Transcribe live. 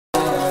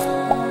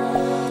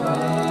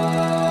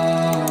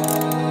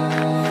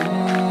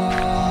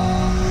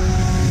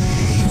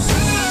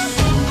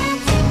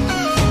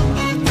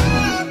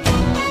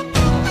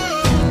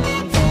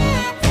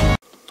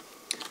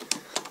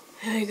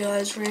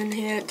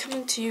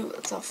coming to you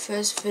with our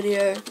first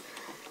video.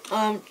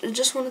 I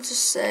just wanted to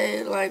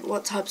say like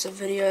what types of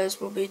videos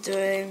we'll be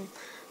doing,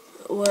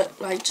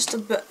 just a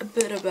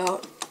bit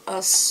about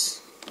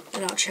us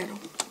and our channel.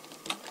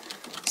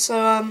 So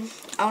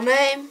our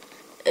name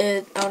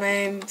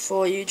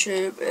for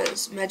YouTube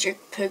is Magic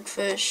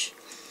Pigfish,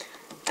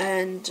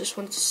 and just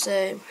wanted to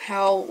say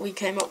how we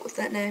came up with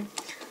that name.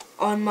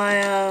 On my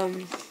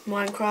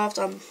Minecraft,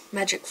 I'm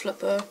Magic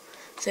Flipper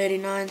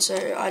 39,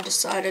 so I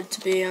decided to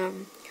be a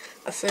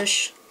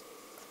fish.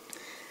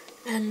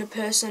 And the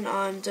person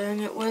I'm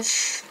doing it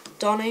with,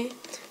 Donnie,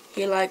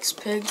 he likes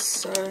pigs,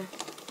 so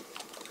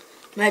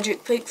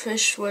Magic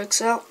Pigfish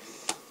works out.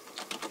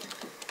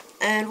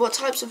 And what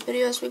types of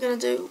videos we're going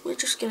to do? We're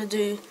just going to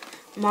do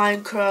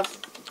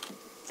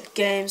Minecraft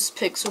games,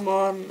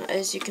 Pixelmon,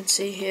 as you can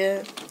see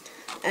here,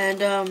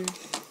 and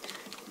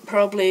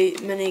probably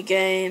mini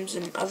games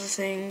and other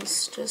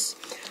things. Just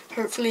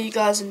hopefully you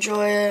guys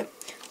enjoy it.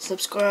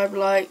 Subscribe,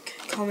 like,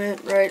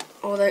 comment, rate,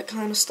 all that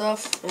kind of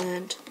stuff,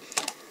 and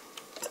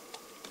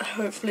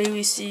hopefully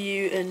we see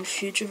you in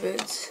future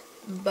vids.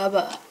 Bye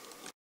bye.